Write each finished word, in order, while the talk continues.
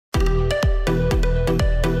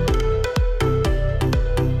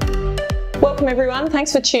welcome everyone.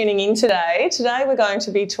 Thanks for tuning in today. Today we're going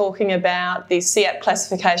to be talking about the CEAP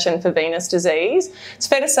classification for venous disease. It's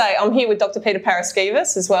fair to say I'm here with Dr. Peter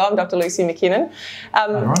Paraskevas as well. I'm Dr. Lucy McKinnon.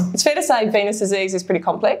 It's fair to say venous disease is pretty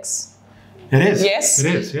complex. It is. Yes.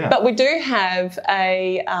 It is, yeah. But we do have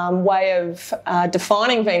a way of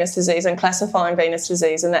defining venous disease and classifying venous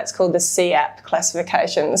disease, and that's called the CEAP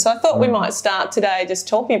classification. So I thought we might start today just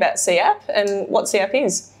talking about CEAP and what CEAP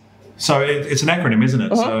is. So it's an acronym, isn't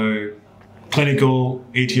it? So clinical,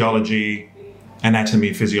 etiology,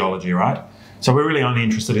 anatomy, physiology, right? So we're really only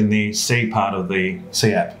interested in the C part of the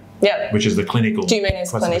CEAP, which is the clinical. Do you mean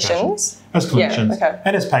as clinicians? As clinicians, yeah, okay.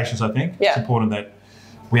 And as patients, I think. Yeah. It's important that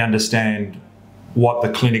we understand what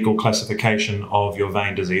the clinical classification of your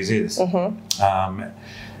vein disease is. It's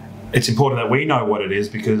important that we know what it is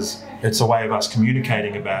because it's a way of us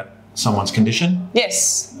communicating about someone's condition.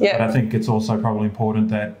 Yes, yeah. But I think it's also probably important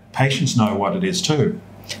that patients know what it is too.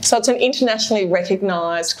 So it's an internationally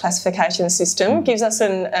recognised classification system, gives us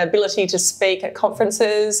an ability to speak at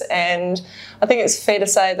conferences, and I think it's fair to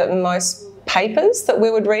say that most papers that we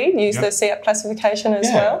would read use the CEAP classification as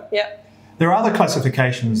well. Yeah. There are other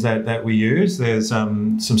classifications that we use. There's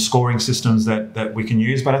some scoring systems that we can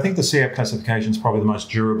use, but I think the CEAP classification is probably the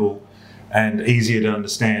most durable and easier to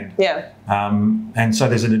understand. Yeah. And so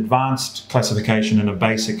there's an advanced classification and a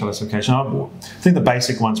basic classification. I think the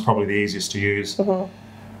basic one's probably the easiest to use.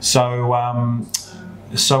 So I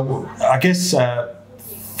guess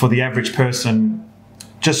for the average person,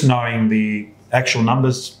 just knowing the actual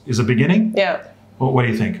numbers is a beginning. Yeah. What do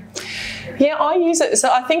you think? Yeah, I use it. So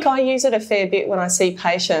I think I use it a fair bit when I see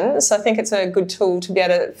patients. I think it's a good tool to be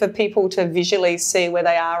able to, for people to visually see where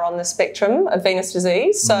they are on the spectrum of venous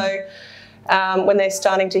disease. So when they're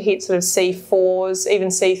starting to hit sort of C4s, even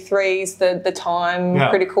C3s, the time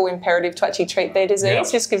critical imperative to actually treat their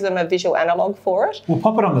disease, just gives them a visual analogue for it. We'll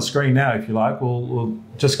pop it on the screen now if you like. We'll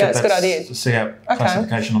just get that CEAP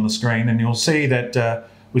classification on the screen, and you'll see that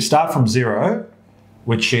we start from 0,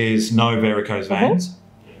 which is no varicose veins,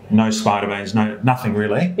 no spider veins, nothing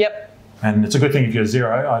really. Yep. And it's a good thing if you're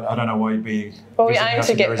 0. I don't know why you'd be... Well, we aim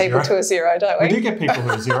to get people to a 0, don't we? We do get people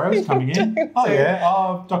who are 0s coming in. Oh, yeah.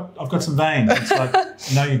 Oh, doc, I've got some veins. It's like,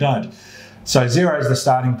 no, you don't. So 0 is the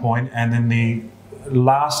starting point, and then the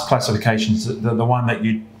last classification is the one that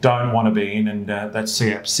you don't want to be in, and that's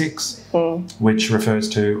CEAP 6, which refers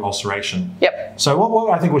to ulceration. Yep. So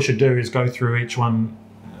what I think we should do is go through each one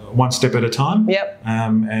step at a time. Yep.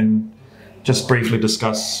 And just briefly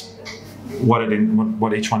discuss what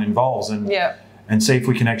each one involves, and see if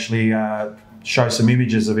we can actually show some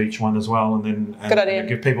images of each one as well, and then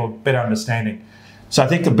give people a better understanding. So I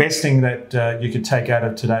think the best thing that you could take out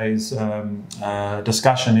of today's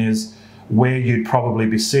discussion is where you'd probably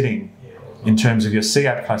be sitting in terms of your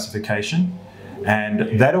CEAP classification,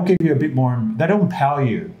 and that'll give you a bit more, that'll empower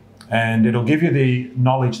you, and it'll give you the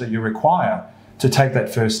knowledge that you require to take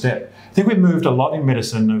that first step. I think we've moved a lot in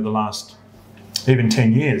medicine over the last even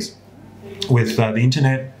 10 years with the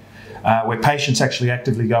internet, where patients actually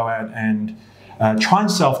actively go out and try and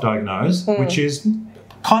self-diagnose, which is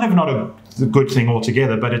kind of not a good thing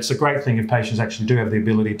altogether, but it's a great thing if patients actually do have the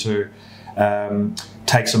ability to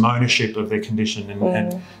take some ownership of their condition.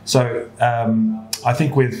 And so I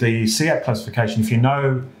think with the CEAP classification, if you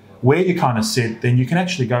know where you kind of sit, then you can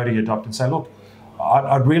actually go to your doctor and say, look,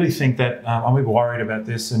 I really think that I'm a bit worried about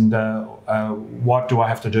this, and what do I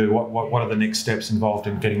have to do? What are the next steps involved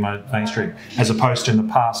in getting my veins treated? As opposed to in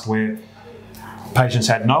the past where patients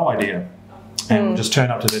had no idea and would just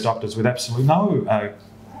turn up to their doctors with absolutely no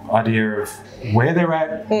idea of where they're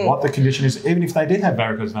at, what the condition is, even if they did have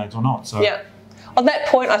varicose veins or not. So. Yeah. On that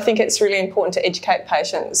point, I think it's really important to educate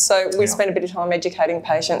patients. So we spend a bit of time educating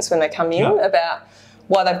patients when they come in about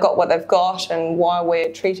why they've got what they've got and why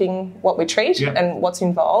we're treating what we treat and what's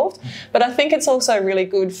involved. But I think it's also really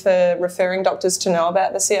good for referring doctors to know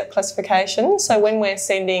about the CEAP classification. So when we're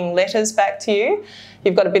sending letters back to you,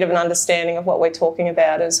 you've got a bit of an understanding of what we're talking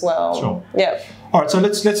about as well. Sure. Yeah. All right, so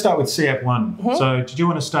let's start with CEAP 1. So did you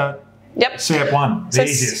want to start? Yep. CEAP 1, the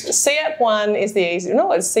easiest. CEAP 1 is the easiest.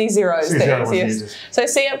 No, it's C0 is the easiest. So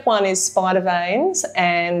CEAP 1 is spider veins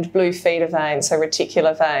and blue feeder veins, so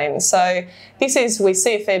reticular veins. So this is, we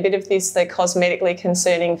see a fair bit of this, they're cosmetically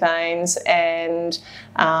concerning veins, and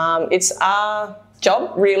it's our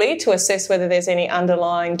job really to assess whether there's any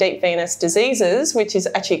underlying deep venous diseases which is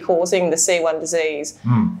actually causing the C1 disease.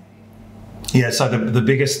 Yeah, so the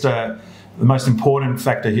biggest, the most important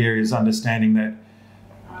factor here is understanding that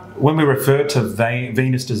when we refer to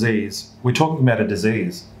venous disease, we're talking about a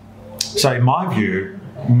disease. So in my view,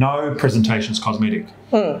 no presentation is cosmetic.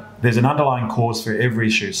 There's an underlying cause for every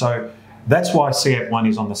issue. So that's why CEAP 1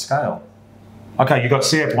 is on the scale. okay, you've got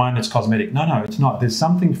CEAP1, it's cosmetic. No, it's not. There's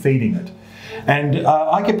something feeding it. And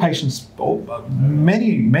I get patients,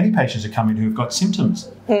 many patients who come in who've got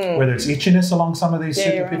symptoms, whether it's itchiness along some of these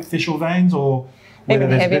superficial veins, or whether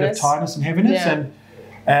there's heaviness. A bit of tightness and heaviness,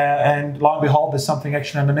 and lo and behold, there's something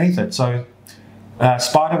actually underneath it. So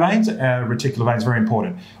spider veins, reticular veins, very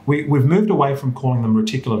important. We've moved away from calling them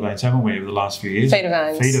reticular veins, haven't we, over the last few years? Feeder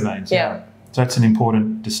veins. Feeder veins, yeah. So that's an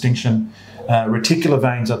important distinction. Reticular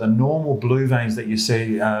veins are the normal blue veins that you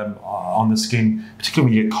see on the skin,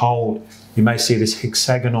 particularly when you get cold. You may see this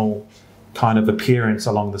hexagonal kind of appearance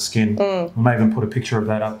along the skin. We may even put a picture of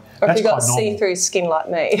that up. Or if you've got see-through skin like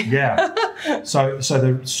me. Yeah. So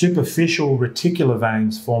the superficial reticular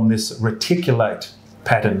veins form this reticulate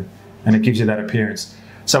pattern, and it gives you that appearance.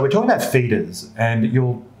 So we're talking about feeders, and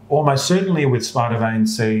you'll almost certainly with spider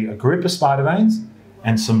veins see a group of spider veins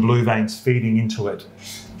and some blue veins feeding into it.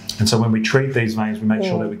 And so when we treat these veins, we make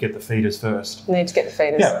sure that we get the feeders first. Need to get the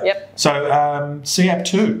feeders. Yeah. Yep. So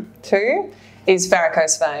CEAP2. 2 is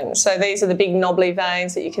varicose veins. So these are the big knobbly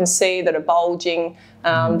veins that you can see that are bulging.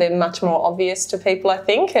 They're much more obvious to people, I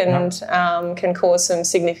think, and can cause some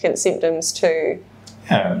significant symptoms too.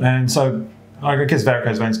 Yeah, and so I guess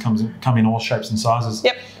varicose veins come in all shapes and sizes.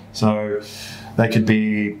 Yep. So they could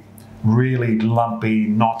be really lumpy,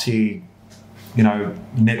 knotty,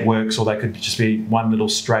 networks, or they could just be one little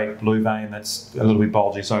straight blue vein that's a little bit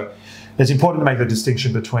bulgy. So it's important to make the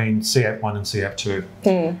distinction between CEAP1 and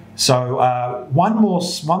CEAP2. So one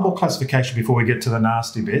more classification before we get to the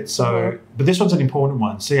nasty bit. So, but this one's an important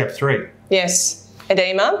one, CEAP3. Yes,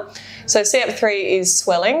 edema. So CEAP3 is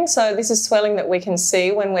swelling. So this is swelling that we can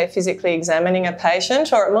see when we're physically examining a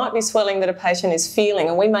patient, or it might be swelling that a patient is feeling,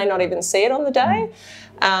 and we may not even see it on the day.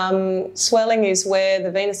 Swelling is where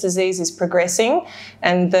the venous disease is progressing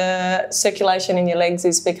and the circulation in your legs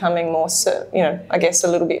is becoming more, I guess a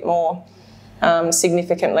little bit more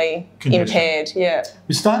significantly impaired. Yeah.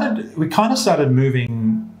 We kind of started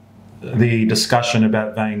moving the discussion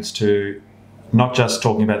about veins to not just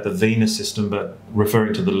talking about the venous system, but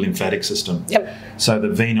referring to the lymphatic system. Yep. So the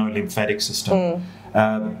veno-lymphatic system.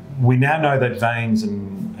 We now know that veins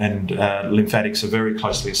and lymphatics are very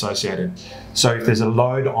closely associated. So if there's a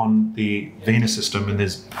load on the venous system and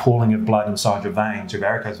there's pooling of blood inside your veins, your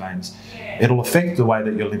varicose veins, it'll affect the way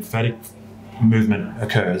that your lymphatic movement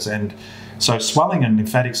occurs. And so swelling and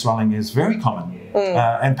lymphatic swelling is very common.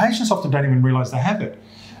 And patients often don't even realise they have it.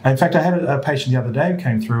 In fact, I had a patient the other day who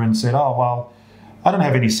came through and said, "Oh, well, I don't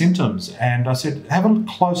have any symptoms." And I said, "Have a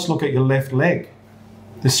close look at your left leg.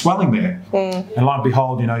 There's swelling there." And lo and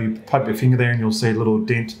behold, you poke your finger there and you'll see a little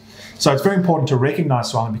dent. So it's very important to recognise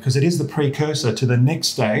swelling because it is the precursor to the next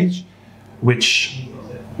stage, which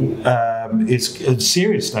is a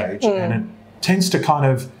serious stage. And it tends to kind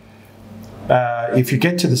of, if you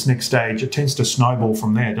get to this next stage, it tends to snowball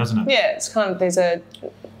from there, doesn't it? Yeah, it's kind of, there's a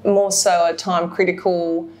more so a time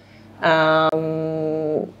critical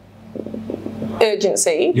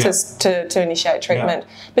urgency to initiate treatment.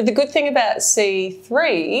 But the good thing about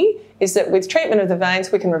C3 is that with treatment of the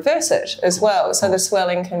veins, we can reverse it as well. So the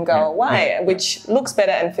swelling can go away, which looks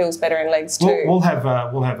better and feels better in legs too. We'll have a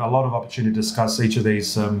lot of opportunity to discuss each of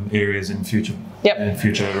these areas in future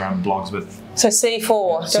blogs. But so C4, do you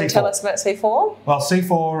want to tell us about C4? Well,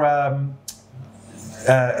 C4,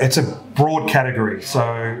 it's a broad category.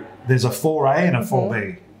 So there's a 4A and a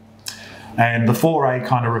 4B. And the 4A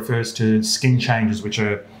kind of refers to skin changes which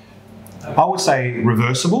are, I would say,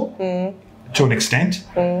 reversible to an extent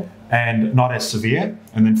and not as severe.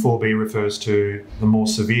 And then 4B refers to the more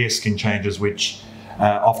severe skin changes which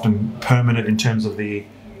are often permanent in terms of the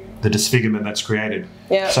disfigurement that's created.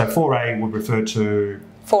 Yeah. So 4A would refer to...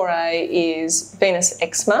 4A is venous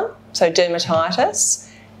eczema, so dermatitis,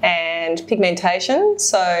 and pigmentation,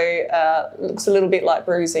 so looks a little bit like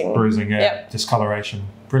bruising. Discoloration.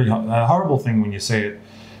 Pretty horrible thing when you see it,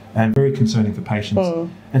 and very concerning for patients. And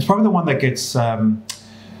it's probably the one that gets,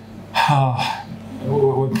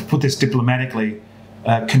 we'll put this diplomatically,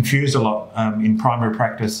 confused a lot in primary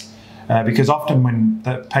practice because often when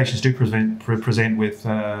the patients do present with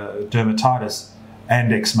dermatitis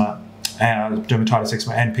and eczema, and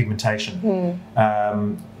pigmentation,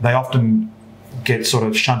 they often get sort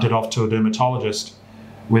of shunted off to a dermatologist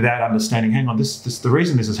without understanding, hang on, the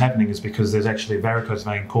reason this is happening is because there's actually a varicose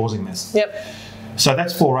vein causing this. Yep. So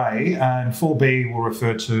that's 4A, and 4B will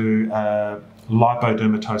refer to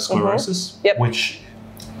lipodermatosclerosis, which,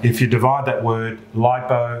 if you divide that word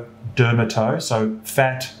lipodermato, so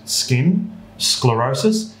fat, skin,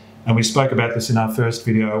 sclerosis, And we spoke about this in our first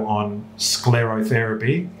video on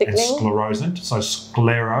sclerotherapy and sclerosant. So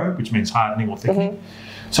sclero, which means hardening or thickening.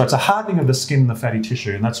 So it's a hardening of the skin and the fatty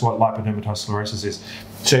tissue, and that's what lipodermatosclerosis is.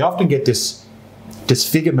 So you often get this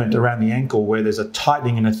disfigurement around the ankle where there's a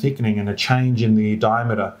tightening and a thickening and a change in the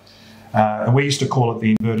diameter. And we used to call it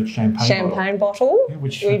the inverted champagne bottle. Yeah,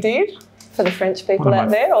 which we did for the French people out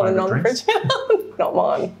there, or the non-French. Not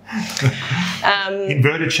mine.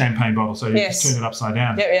 Inverted champagne bottle, so you just turn it upside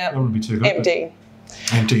down. That wouldn't be too good.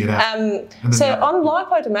 Empty it out. So on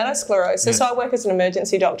lipodermatosclerosis, I work as an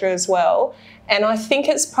emergency doctor as well, and I think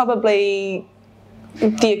it's probably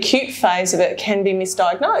the acute phase of it can be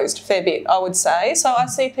misdiagnosed a fair bit, I would say. So I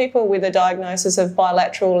see people with a diagnosis of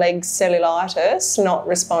bilateral leg cellulitis not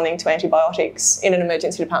responding to antibiotics in an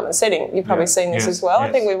emergency department setting. You've probably seen this as well. I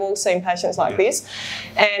think we've all seen patients like this.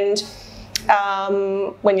 And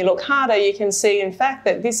when you look harder, you can see, in fact,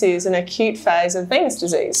 that this is an acute phase of venous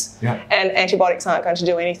disease, and antibiotics aren't going to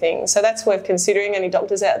do anything. So that's worth considering. Any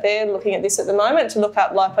doctors out there looking at this at the moment, to look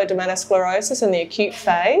up lipodermatosclerosis in the acute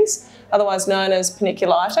phase, otherwise known as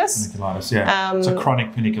paniculitis. Paniculitis, it's a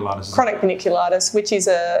chronic paniculitis. Chronic paniculitis, which is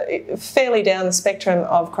fairly down the spectrum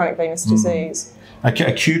of chronic venous disease.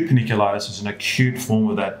 Acute paniculitis is an acute form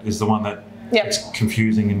of that, is the one that is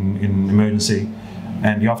confusing in emergency.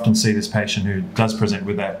 And you often see this patient who does present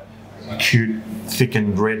with that acute,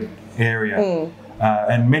 thickened red area.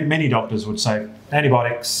 And many doctors would say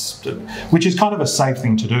antibiotics, which is kind of a safe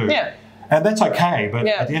thing to do. And that's okay, but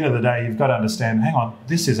at the end of the day, you've got to understand, hang on,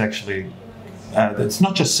 this is actually, it's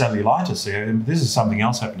not just cellulitis here, this is something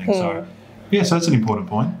else happening. So that's an important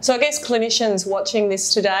point. So I guess clinicians watching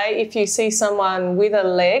this today, if you see someone with a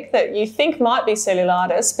leg that you think might be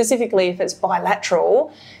cellulitis, specifically if it's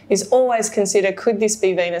bilateral, is always consider, could this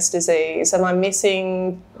be venous disease? Am I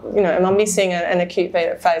missing, an acute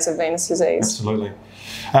phase of venous disease? Absolutely.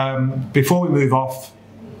 Before we move off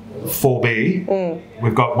 4B,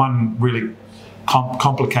 we've got one really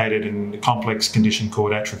complicated and complex condition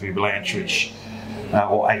called atrophy blanch,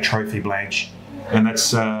 or atrophy blanch. And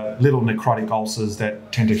that's little necrotic ulcers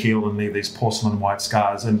that tend to heal and leave these porcelain white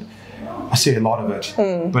scars. And I see a lot of it.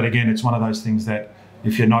 But again, it's one of those things that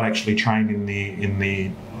if you're not actually trained in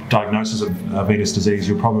the diagnosis of venous disease,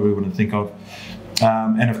 you probably wouldn't think of.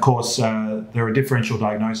 And of course, there are differential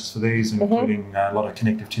diagnoses for these, including a lot of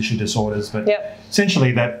connective tissue disorders. But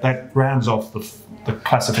essentially, that rounds off the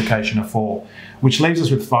classification of 4, which leaves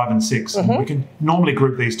us with 5 and 6. And we can normally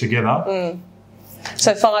group these together.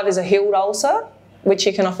 So 5 is a healed ulcer, which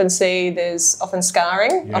you can often see there's often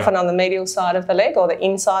scarring, often on the medial side of the leg or the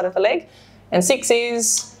inside of the leg. And 6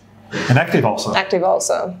 is an active ulcer. Active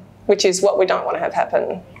ulcer, which is what we don't want to have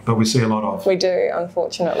happen. But we see a lot of. We do,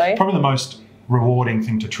 unfortunately. Probably the most rewarding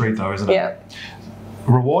thing to treat, though, isn't it?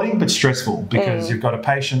 Rewarding but stressful, because you've got a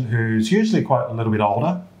patient who's usually quite a little bit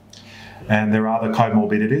older, and there are other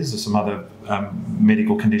comorbidities, there's some other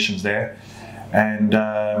medical conditions there. And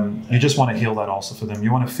you just want to heal that ulcer for them.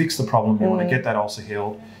 You want to fix the problem. You want to get that ulcer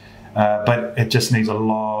healed. But it just needs a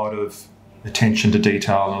lot of attention to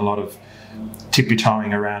detail and a lot of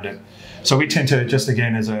tippy-toeing around it. So we tend to, just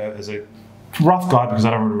again as a rough guide, because I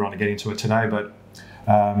don't really want to get into it today, but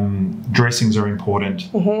dressings are important.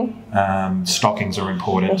 Stockings are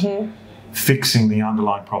important. Fixing the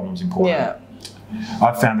underlying problem is important.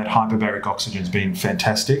 I've found that hyperbaric oxygen has been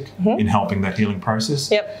fantastic in helping that healing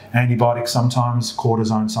process. Antibiotics sometimes,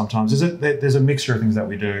 cortisone sometimes. There's a mixture of things that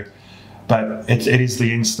we do, but it is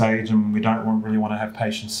the end stage, and we don't really want to have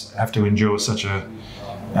patients have to endure such a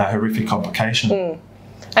horrific complication.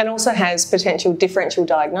 And also has potential differential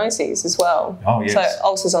diagnoses as well. So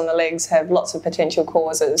ulcers on the legs have lots of potential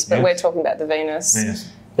causes, but we're talking about the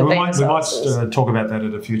venous. We might talk about that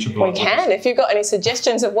at a future blog. We can. If you've got any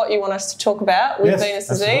suggestions of what you want us to talk about with venous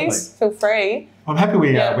disease, feel free. I'm happy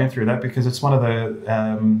we went through that, because it's one of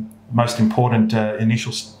the most important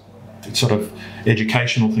initial sort of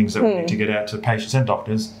educational things that we need to get out to patients and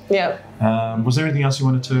doctors. Was there anything else you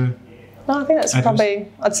wanted to? No, I think that's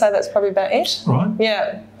I'd say that's probably about it.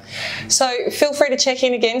 Right. So feel free to check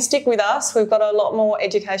in again, stick with us. We've got a lot more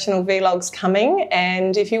educational vlogs coming,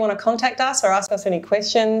 and if you want to contact us or ask us any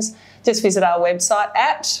questions, just visit our website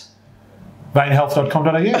at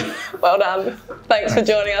veinhealth.com.au. Well done. Thanks for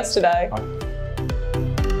joining us today. Bye.